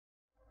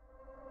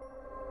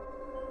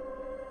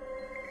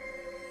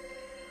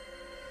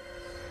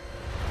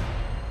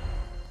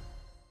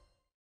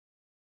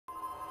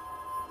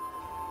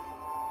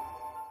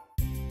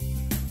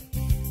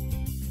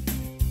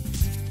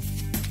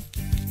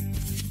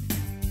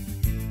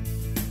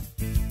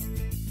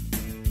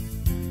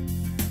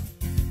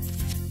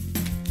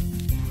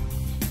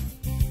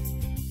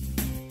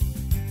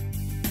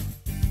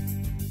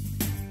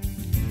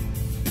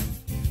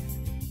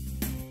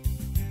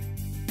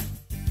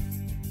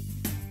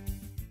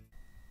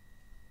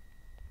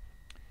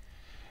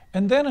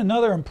And then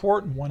another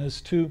important one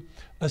is to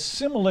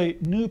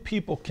assimilate new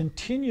people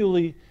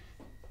continually,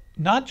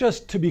 not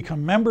just to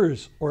become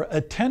members or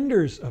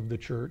attenders of the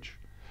church,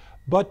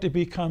 but to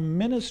become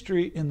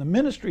ministry in the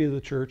ministry of the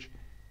church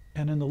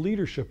and in the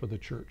leadership of the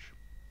church.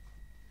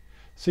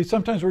 See,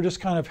 sometimes we're just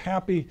kind of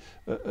happy.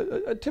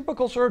 A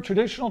typical sort of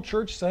traditional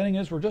church setting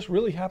is we're just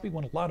really happy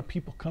when a lot of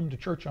people come to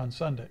church on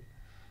Sunday.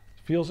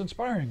 It feels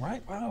inspiring,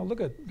 right? Wow,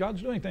 look at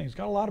God's doing things.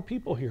 Got a lot of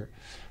people here.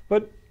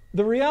 But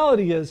the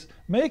reality is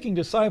making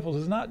disciples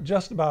is not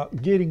just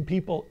about getting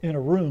people in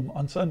a room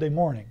on Sunday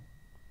morning.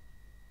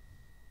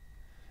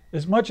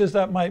 As much as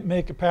that might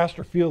make a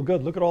pastor feel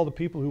good, look at all the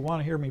people who want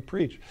to hear me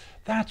preach.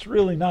 That's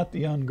really not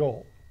the end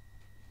goal.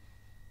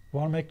 We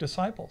want to make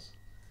disciples.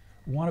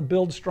 We want to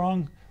build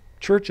strong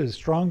churches,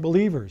 strong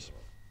believers.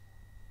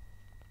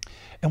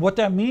 And what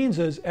that means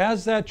is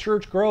as that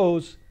church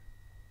grows,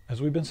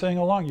 as we've been saying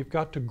all along, you've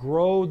got to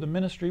grow the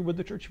ministry with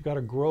the church. You've got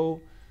to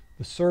grow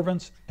the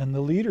servants and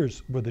the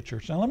leaders with the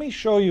church. Now let me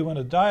show you in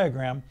a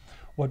diagram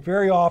what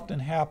very often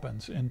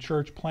happens in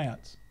church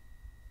plants.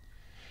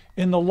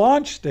 In the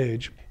launch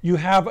stage, you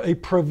have a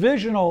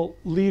provisional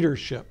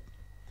leadership,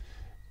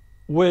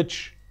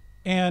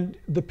 and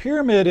the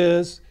pyramid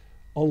is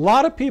a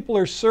lot of people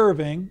are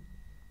serving,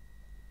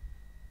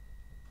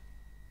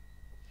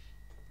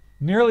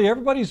 nearly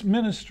everybody's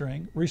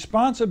ministering,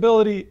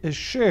 responsibility is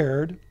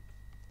shared,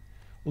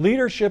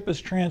 leadership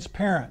is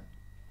transparent.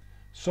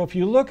 So if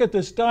you look at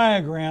this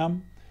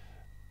diagram,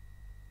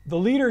 the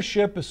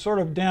leadership is sort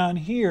of down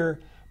here,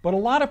 but a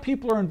lot of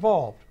people are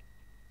involved.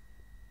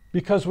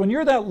 Because when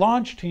you're that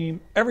launch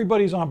team,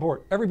 everybody's on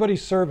board,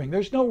 everybody's serving.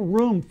 There's no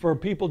room for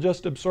people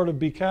just to sort of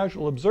be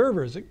casual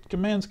observers. It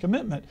commands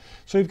commitment.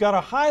 So you've got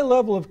a high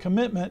level of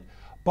commitment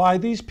by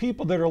these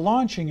people that are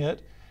launching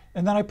it.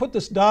 And then I put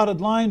this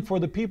dotted line for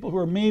the people who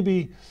are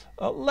maybe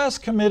less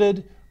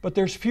committed, but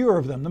there's fewer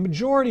of them. The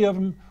majority of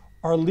them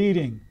are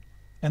leading,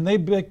 and they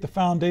make the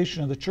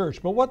foundation of the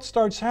church. But what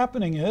starts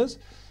happening is,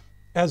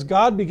 as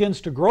God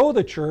begins to grow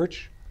the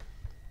church,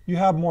 you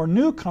have more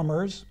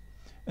newcomers,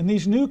 and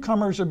these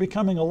newcomers are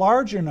becoming a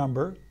larger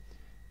number.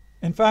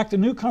 In fact, the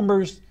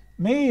newcomers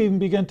may even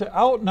begin to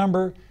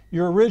outnumber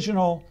your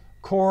original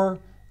core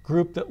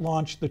group that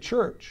launched the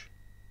church.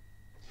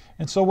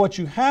 And so what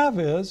you have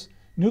is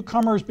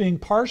newcomers being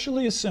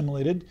partially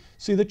assimilated.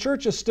 See, the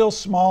church is still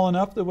small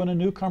enough that when a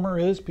newcomer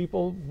is,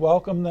 people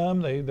welcome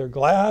them. They're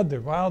glad.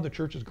 Wow, the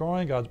church is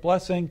growing, God's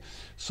blessing.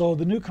 So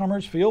the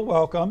newcomers feel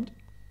welcomed.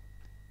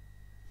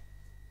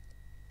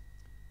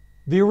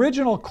 The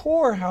original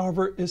core,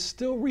 however, is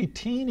still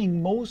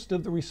retaining most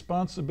of the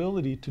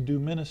responsibility to do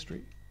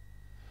ministry.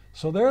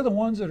 So they're the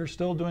ones that are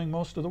still doing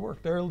most of the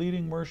work. They're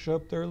leading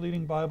worship, they're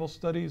leading Bible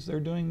studies, they're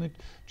doing the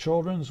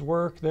children's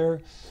work,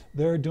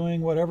 they're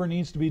doing whatever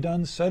needs to be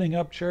done, setting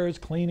up chairs,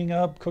 cleaning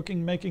up,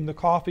 cooking, making the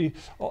coffee.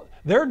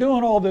 They're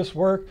doing all this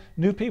work.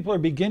 New people are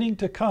beginning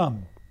to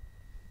come.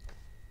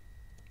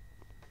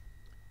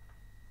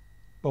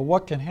 But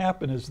what can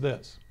happen is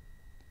this.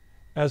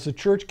 As the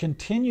church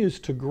continues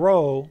to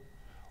grow,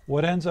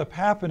 what ends up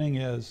happening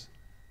is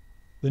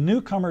the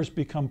newcomers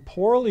become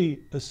poorly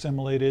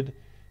assimilated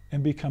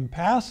and become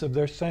passive.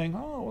 They're saying,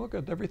 oh, look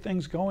at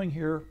everything's going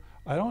here.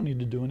 I don't need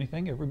to do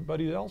anything.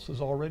 Everybody else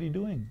is already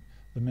doing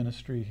the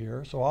ministry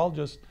here, so I'll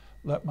just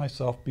let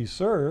myself be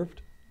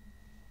served.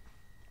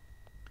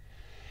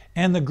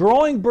 And the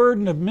growing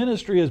burden of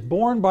ministry is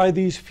borne by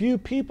these few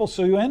people,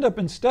 so you end up,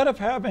 instead of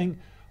having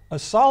a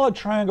solid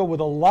triangle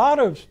with a lot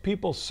of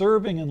people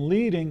serving and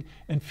leading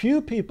and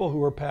few people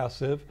who are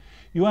passive,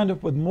 you end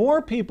up with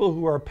more people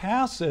who are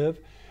passive,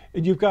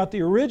 and you've got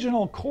the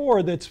original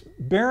core that's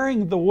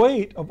bearing the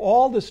weight of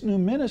all this new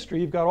ministry.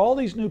 You've got all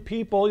these new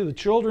people. The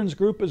children's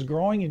group is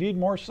growing. You need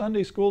more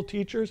Sunday school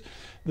teachers.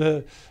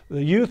 The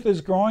youth is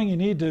growing. You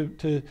need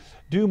to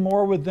do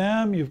more with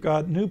them. You've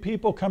got new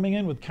people coming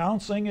in with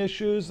counseling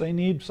issues. They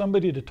need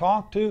somebody to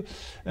talk to.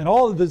 And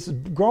all of this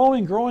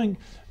growing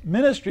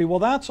ministry. Well,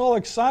 that's all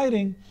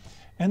exciting.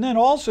 And then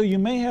also you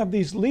may have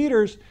these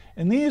leaders,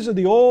 and these are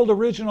the old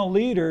original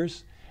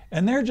leaders,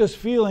 and they're just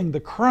feeling the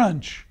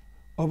crunch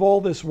of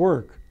all this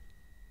work.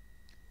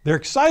 They're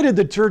excited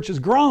the church has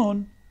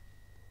grown,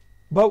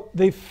 but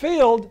they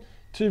failed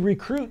to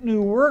recruit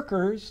new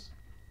workers,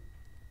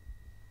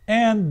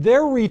 and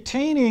they're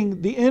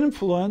retaining the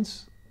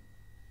influence.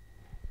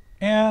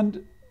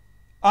 And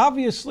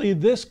obviously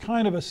this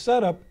kind of a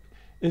setup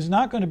is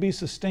not going to be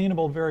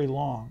sustainable very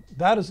long.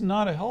 That is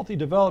not a healthy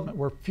development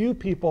where few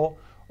people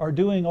are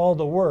doing all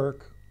the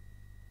work,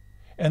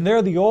 and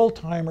they're the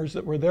old-timers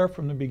that were there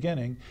from the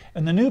beginning,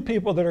 and the new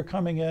people that are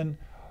coming in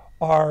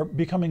are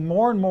becoming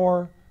more and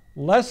more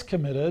less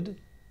committed,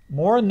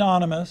 more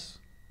anonymous.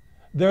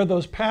 They're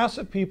those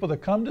passive people that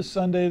come to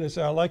Sunday, they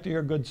say, I like to hear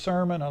a good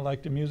sermon, I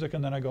like the music,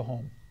 and then I go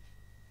home.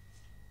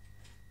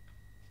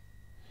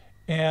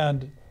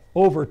 And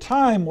over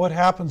time, what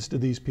happens to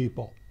these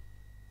people?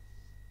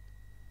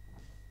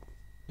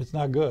 It's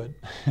not good.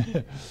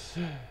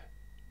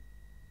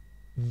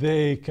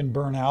 They can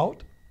burn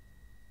out.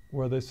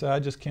 where they say, I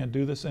just can't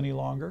do this any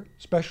longer,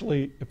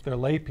 especially if they're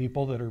lay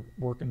people that are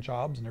working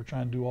jobs and they're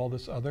trying to do all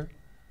this other.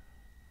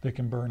 They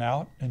can burn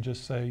out and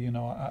just say, you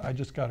know, I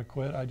just got to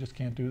quit. I just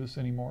can't do this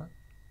anymore.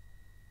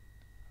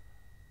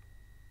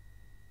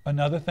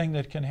 Another thing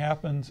that can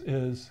happen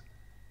is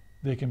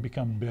they can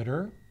become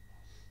bitter.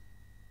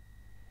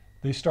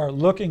 They start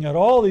looking at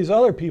all these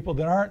other people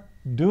that aren't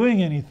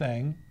doing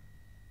anything,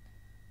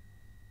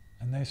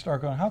 and they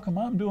start going, how come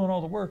I'm doing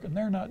all the work and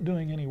they're not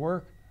doing any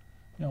work?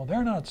 You know,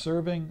 they're not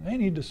serving. They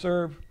need to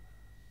serve.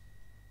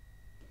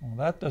 Well,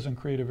 that doesn't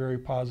create a very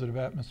positive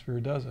atmosphere,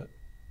 does it?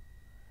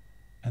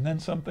 And then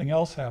something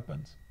else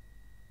happens.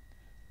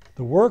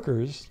 The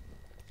workers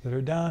that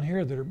are down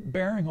here that are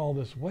bearing all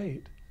this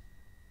weight,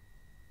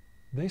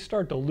 they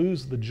start to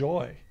lose the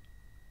joy.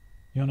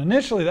 You know,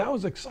 initially that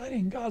was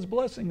exciting, God's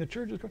blessing, the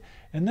church is growing.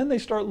 And then they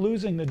start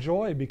losing the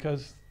joy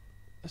because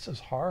this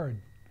is hard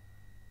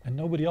and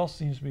nobody else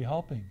seems to be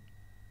helping.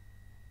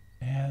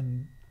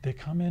 And they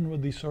come in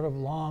with these sort of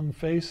long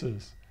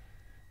faces,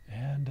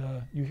 and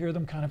you hear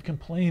them kind of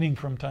complaining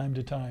from time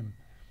to time.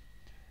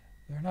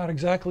 They're not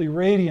exactly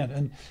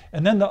radiant.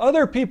 And then the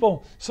other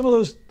people, some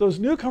of those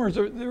newcomers,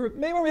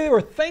 maybe they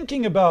were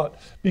thinking about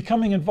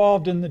becoming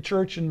involved in the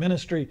church and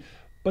ministry,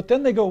 but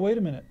then they go, wait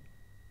a minute.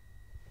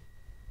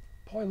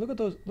 Boy, look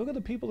at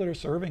the people that are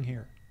serving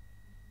here.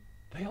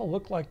 They all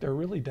look like they're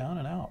really down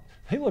and out.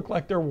 They look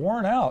like they're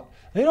worn out.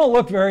 They don't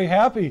look very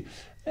happy.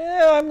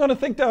 I'm going to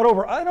think that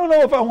over. I don't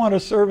know if I want to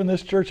serve in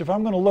this church if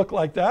I'm going to look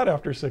like that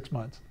after 6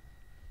 months.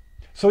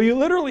 So you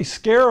literally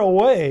scare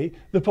away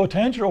the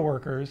potential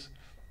workers,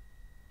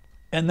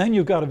 and then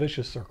you've got a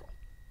vicious circle.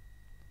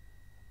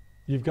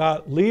 You've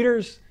got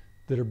leaders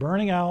that are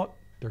burning out,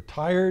 they're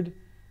tired,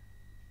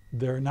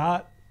 they're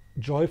not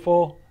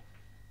joyful,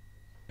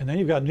 and then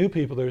you've got new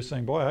people that are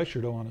saying, boy, I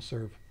sure don't want to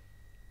serve.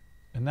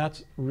 And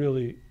that's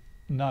really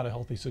not a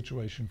healthy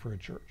situation for a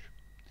church.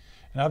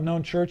 And I've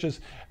known churches,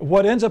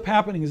 what ends up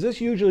happening is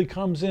this usually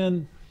comes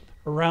in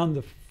around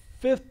the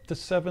 5th to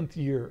 7th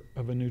year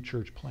of a new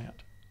church plant.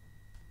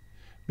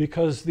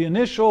 Because the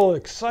initial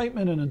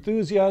excitement and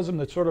enthusiasm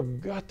that sort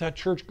of got that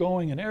church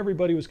going and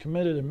everybody was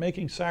committed and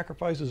making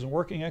sacrifices and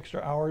working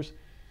extra hours,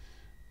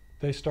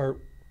 they start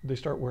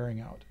wearing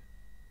out.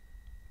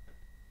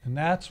 And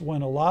that's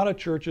when a lot of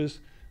churches,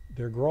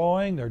 they're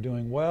growing, they're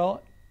doing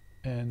well,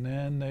 and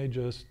then they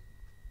just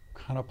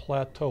kind of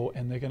plateau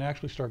and they can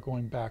actually start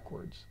going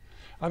backwards.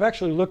 I've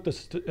actually looked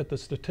at the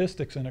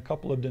statistics in a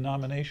couple of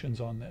denominations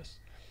on this.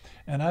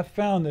 And I've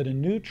found that in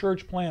new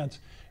church plants,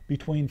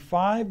 between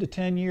 5 to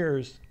 10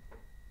 years,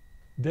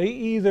 they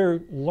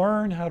either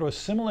learn how to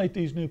assimilate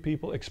these new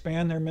people,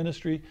 expand their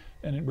ministry,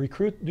 and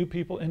recruit new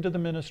people into the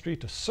ministry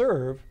to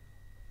serve,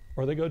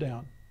 or they go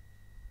down.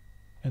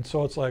 And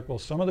so it's like, well,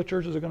 some of the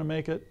churches are going to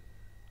make it.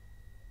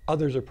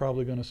 Others are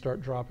probably going to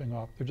start dropping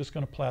off. They're just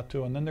going to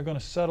plateau, and then they're going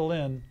to settle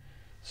in.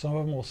 Some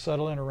of them will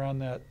settle in around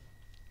that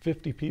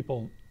 50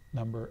 people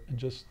number and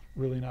just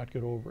really not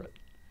get over it.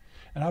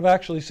 And I've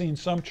actually seen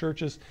some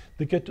churches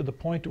that get to the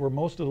point where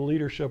most of the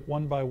leadership,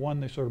 one by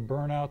one, they sort of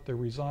burn out, they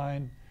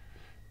resign,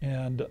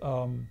 and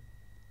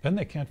then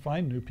they can't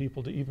find new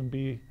people to even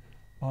be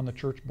on the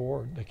church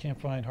board. They can't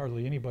find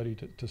hardly anybody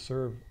to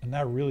serve, and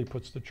that really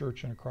puts the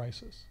church in a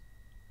crisis.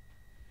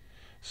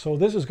 So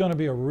this is going to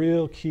be a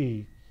real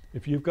key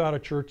if you've got a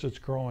church that's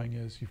growing,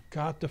 is you've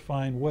got to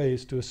find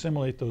ways to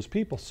assimilate those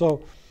people.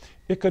 So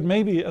it could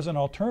maybe, as an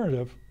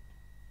alternative,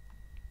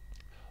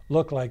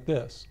 look like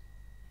this,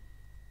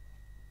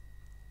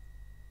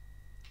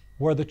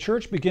 where the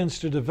church begins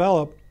to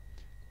develop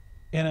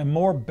in a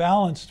more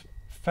balanced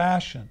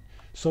fashion.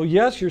 So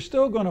yes, you're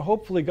still going to,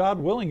 hopefully, God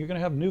willing, you're going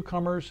to have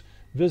newcomers,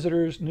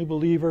 visitors, new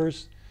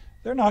believers.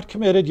 They're not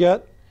committed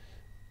yet,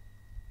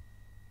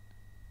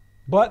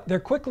 but they're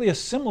quickly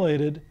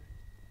assimilated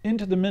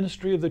into the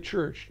ministry of the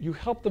church. You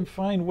help them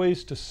find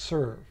ways to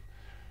serve.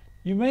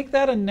 You make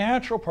that a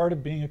natural part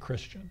of being a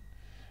Christian.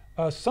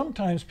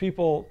 Sometimes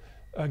people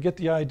get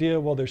the idea,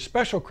 well, there's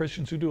special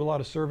Christians who do a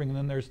lot of serving, and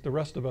then there's the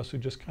rest of us who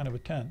just kind of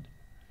attend.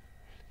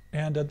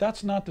 And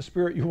that's not the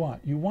spirit you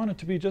want. You want it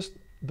to be just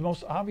the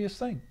most obvious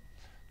thing.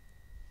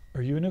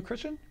 Are you a new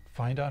Christian?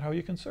 Find out how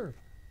you can serve.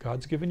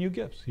 God's given you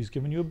gifts. He's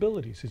given you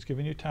abilities. He's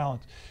given you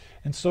talents.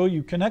 And so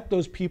you connect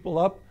those people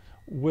up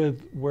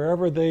with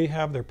wherever they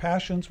have their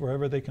passions,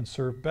 wherever they can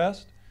serve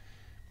best.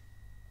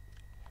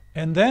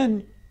 And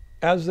then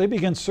as they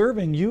begin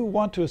serving, you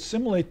want to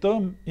assimilate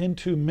them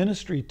into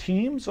ministry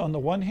teams on the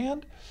one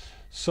hand,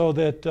 so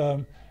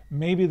that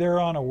maybe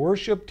they're on a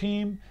worship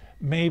team,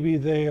 maybe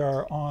they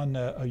are on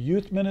a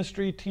youth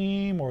ministry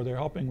team, or they're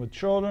helping with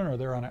children, or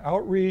they're on an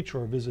outreach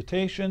or a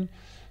visitation.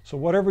 So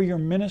whatever your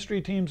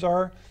ministry teams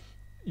are,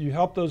 you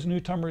help those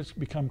newcomers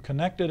become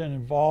connected and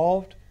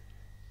involved.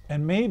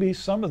 And maybe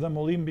some of them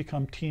will even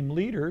become team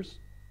leaders.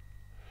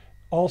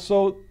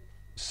 Also,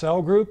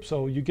 cell group,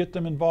 so you get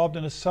them involved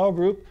in a cell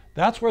group.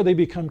 That's where they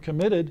become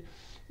committed.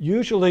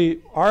 Usually,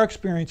 our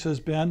experience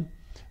has been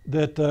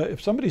that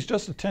if somebody's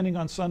just attending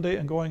on Sunday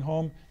and going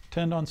home,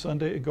 attend on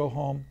Sunday and go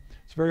home,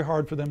 it's very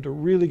hard for them to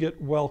really get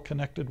well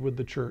connected with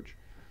the church.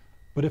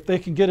 But if they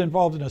can get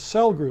involved in a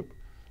cell group,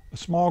 a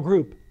small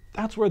group,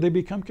 that's where they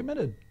become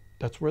committed.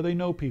 That's where they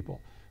know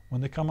people.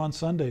 When they come on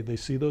Sunday, they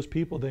see those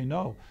people they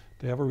know,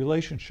 they have a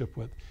relationship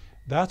with.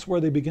 That's where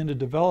they begin to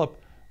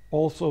develop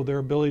also their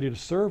ability to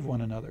serve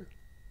one another.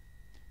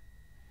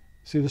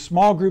 See, the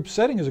small group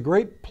setting is a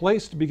great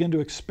place to begin to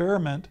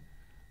experiment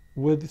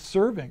with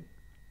serving.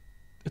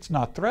 It's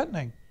not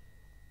threatening.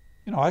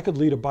 You know, I could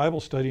lead a Bible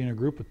study in a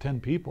group of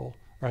 10 people,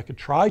 or I could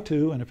try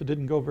to, and if it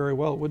didn't go very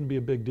well, it wouldn't be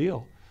a big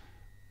deal.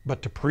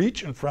 But to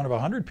preach in front of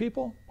 100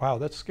 people, wow,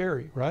 that's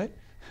scary, right?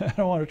 I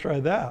don't want to try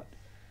that.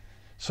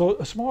 So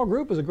a small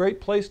group is a great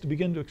place to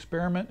begin to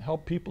experiment,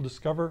 help people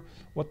discover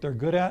what they're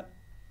good at.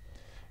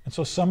 And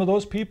so some of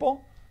those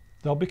people,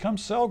 they'll become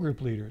cell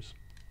group leaders.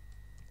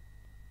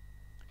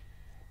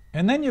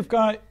 And then you've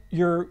got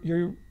your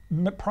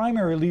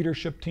primary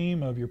leadership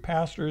team of your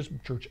pastors,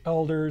 church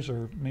elders,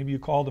 or maybe you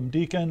call them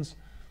deacons.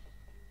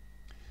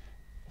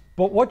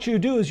 But what you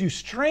do is you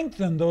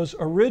strengthen those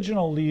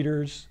original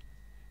leaders,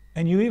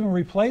 and you even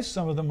replace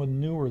some of them with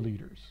newer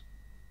leaders.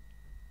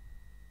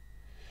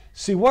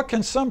 See, what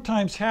can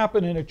sometimes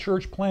happen in a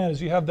church plant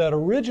is you have that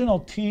original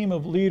team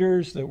of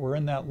leaders that were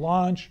in that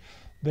launch.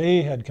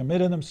 They had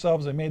committed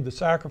themselves, they made the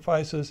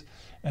sacrifices,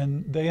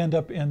 and they end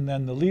up in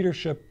then the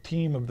leadership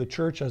team of the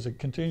church as it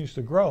continues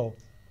to grow.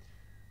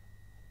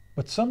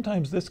 But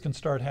sometimes this can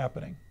start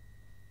happening.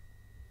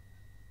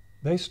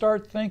 They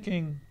start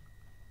thinking,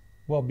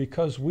 well,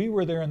 because we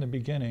were there in the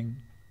beginning,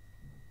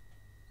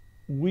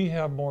 we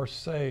have more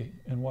say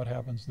in what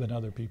happens than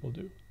other people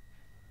do.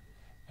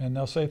 And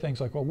they'll say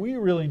things like, well, we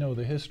really know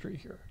the history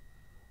here.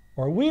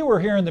 Or we were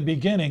here in the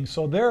beginning,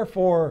 so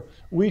therefore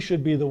we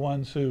should be the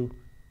ones who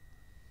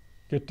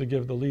get to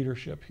give the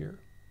leadership here.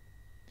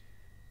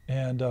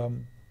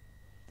 And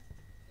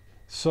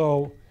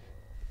so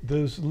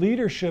this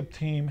leadership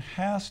team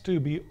has to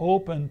be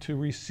open to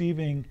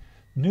receiving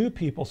new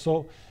people.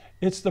 So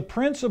it's the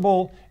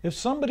principle, if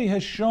somebody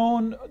has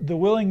shown the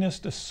willingness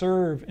to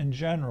serve in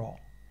general,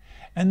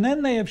 and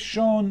then they have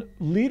shown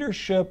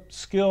leadership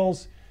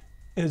skills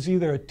as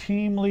either a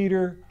team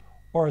leader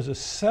or as a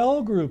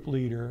cell group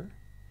leader,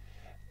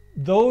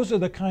 those are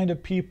the kind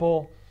of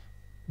people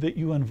that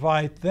you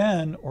invite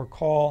then or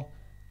call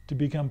to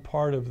become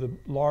part of the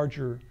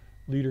larger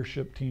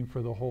leadership team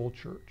for the whole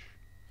church.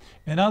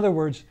 In other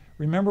words,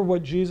 remember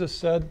what Jesus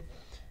said,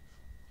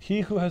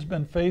 he who has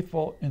been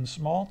faithful in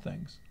small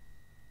things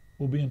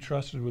will be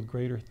entrusted with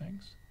greater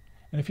things.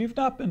 And if you've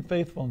not been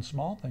faithful in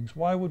small things,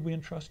 why would we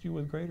entrust you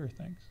with greater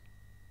things?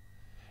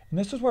 And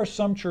this is where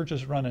some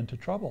churches run into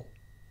trouble.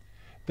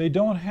 They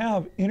don't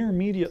have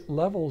intermediate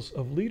levels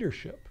of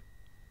leadership.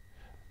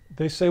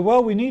 They say,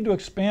 well, we need to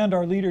expand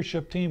our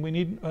leadership team. We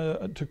need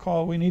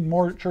we need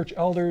more church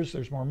elders.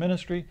 There's more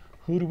ministry.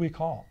 Who do we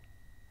call?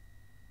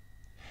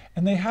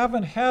 And they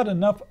haven't had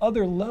enough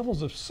other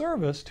levels of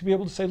service to be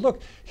able to say,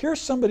 look, here's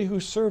somebody who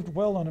served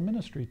well on a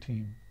ministry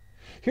team.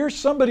 Here's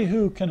somebody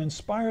who can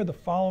inspire the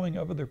following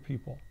of other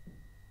people.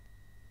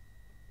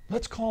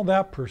 Let's call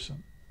that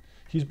person.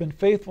 He's been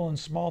faithful in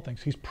small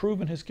things. He's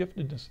proven his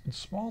giftedness in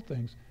small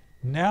things.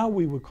 Now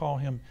we would call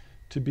him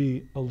to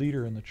be a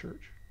leader in the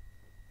church.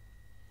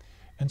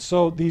 And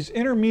so these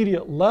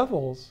intermediate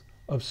levels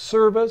of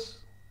service,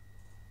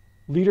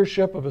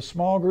 leadership of a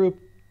small group,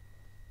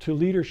 to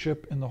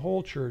leadership in the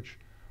whole church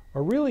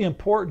are really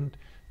important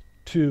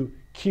to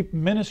keep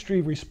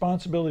ministry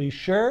responsibility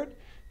shared,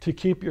 to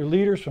keep your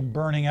leaders from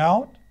burning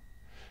out,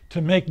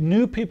 to make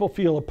new people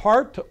feel a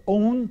part,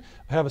 to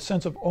have a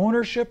sense of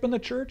ownership in the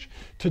church,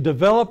 to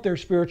develop their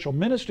spiritual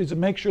ministries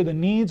and make sure the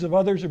needs of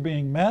others are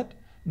being met,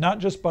 not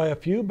just by a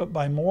few, but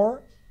by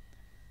more,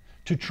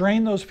 to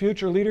train those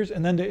future leaders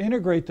and then to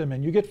integrate them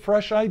in. You get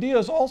fresh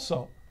ideas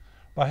also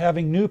by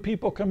having new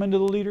people come into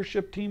the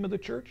leadership team of the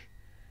church.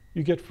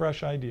 You get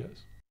fresh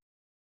ideas.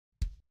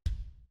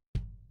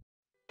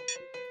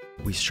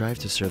 We strive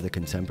to serve the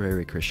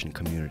contemporary Christian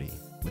community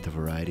with a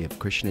variety of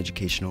Christian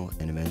educational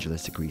and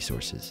evangelistic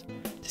resources.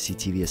 To see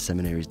TVS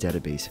Seminary's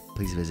database,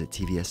 please visit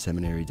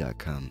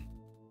tvsseminary.com.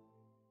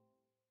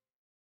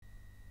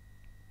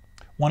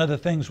 One of the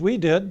things we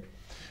did,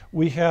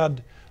 we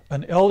had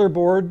an elder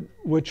board,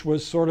 which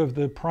was sort of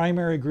the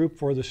primary group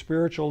for the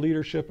spiritual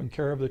leadership and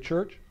care of the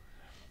church.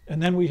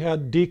 And then we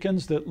had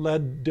deacons that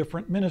led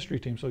different ministry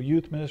teams, so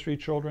youth ministry,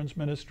 children's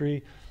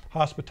ministry,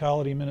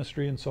 hospitality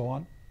ministry, and so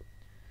on.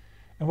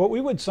 And what we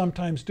would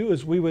sometimes do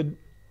is we would,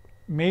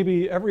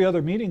 maybe every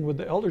other meeting with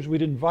the elders,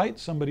 we'd invite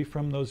somebody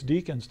from those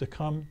deacons to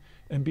come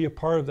and be a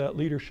part of that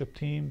leadership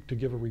team, to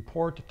give a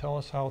report, to tell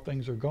us how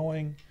things are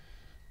going.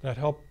 That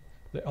helped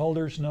the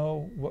elders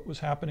know what was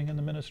happening in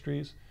the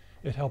ministries.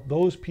 It helped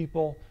those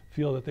people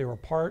feel that they were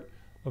part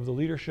of the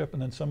leadership,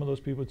 and then some of those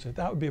people would say,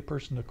 that would be a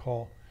person to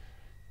call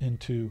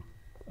into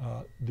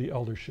the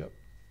eldership.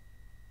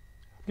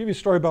 I'll give you a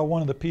story about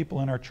one of the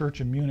people in our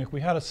church in Munich. We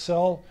had a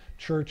cell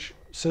church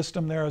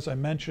system there, as I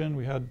mentioned.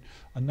 We had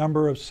a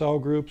number of cell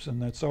groups,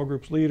 and that cell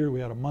group's leader, we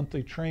had a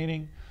monthly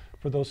training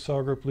for those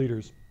cell group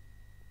leaders.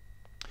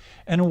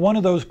 And in one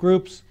of those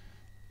groups,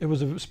 it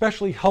was an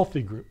especially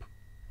healthy group.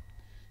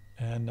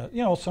 And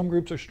you know, some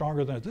groups are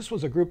stronger than others. This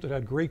was a group that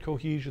had great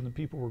cohesion. The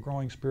people were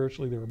growing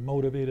spiritually. They were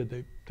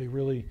motivated. They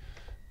really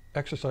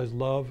exercised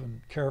love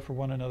and care for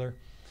one another.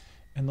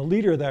 And the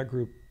leader of that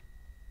group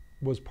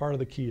was part of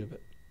the key of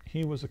it.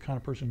 He was the kind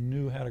of person who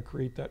knew how to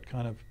create that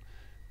kind of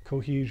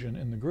cohesion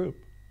in the group.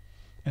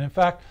 And in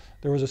fact,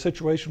 there was a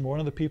situation where one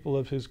of the people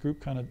of his group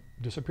kind of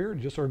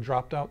disappeared, just sort of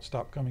dropped out,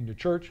 stopped coming to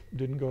church,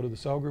 didn't go to the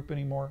cell group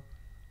anymore.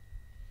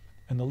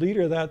 And the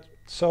leader of that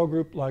cell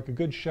group, like a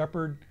good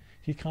shepherd,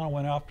 he kind of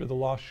went after the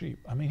lost sheep.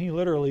 I mean, he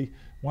literally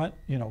went,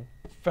 you know,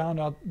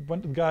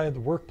 went to the guy at the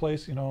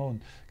workplace, you know,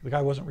 and the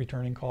guy wasn't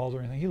returning calls or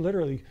anything. He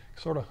literally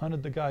sort of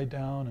hunted the guy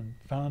down and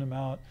found him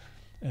out,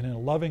 and in a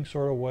loving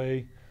sort of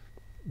way,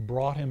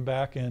 brought him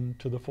back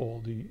into the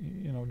fold.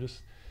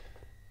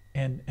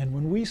 And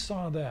when we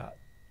saw that,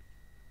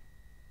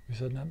 we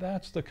said, now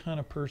that's the kind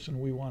of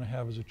person we want to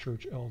have as a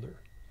church elder.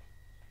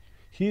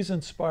 He's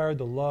inspired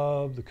the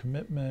love, the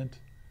commitment,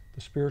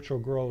 the spiritual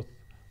growth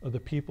of the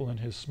people in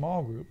his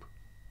small group.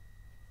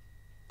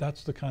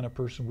 That's the kind of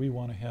person we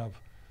want to have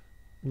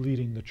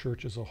leading the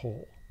church as a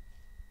whole.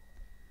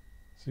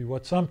 See,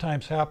 what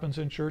sometimes happens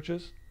in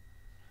churches,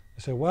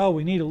 they say, well,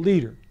 we need a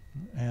leader.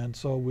 And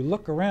so we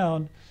look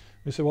around,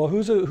 we say, well,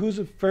 who's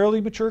a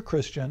fairly mature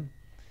Christian?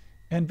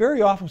 And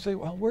very often we say,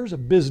 well, where's a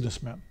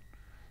businessman?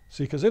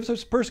 See, because if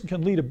this person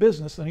can lead a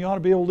business, then he ought to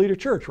be able to lead a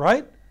church,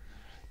 right?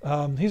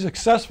 He's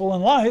successful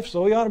in life,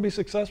 so he ought to be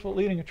successful at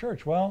leading a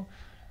church. Well,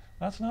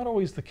 that's not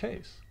always the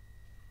case.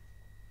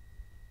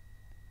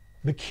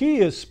 The key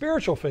is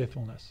spiritual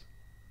faithfulness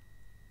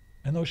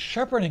and those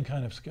shepherding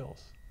kind of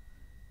skills.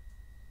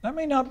 That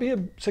may not be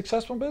a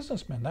successful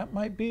businessman. That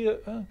might be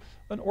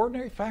an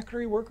ordinary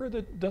factory worker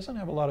that doesn't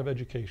have a lot of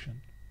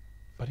education,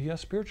 but he has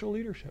spiritual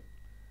leadership.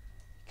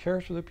 He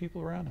cares for the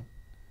people around him.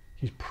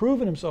 He's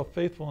proven himself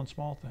faithful in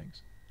small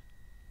things.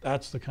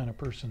 That's the kind of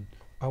person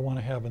I want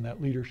to have in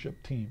that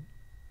leadership team.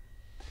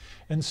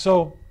 And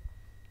so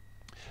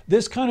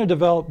this kind of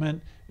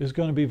development is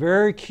going to be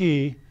very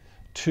key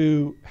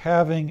to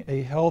having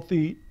a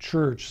healthy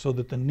church so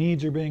that the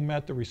needs are being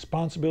met, the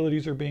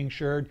responsibilities are being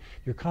shared.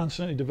 You're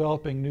constantly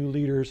developing new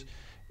leaders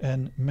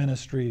and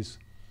ministries,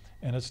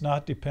 and it's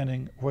not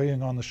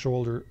weighing on the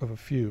shoulder of a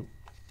few.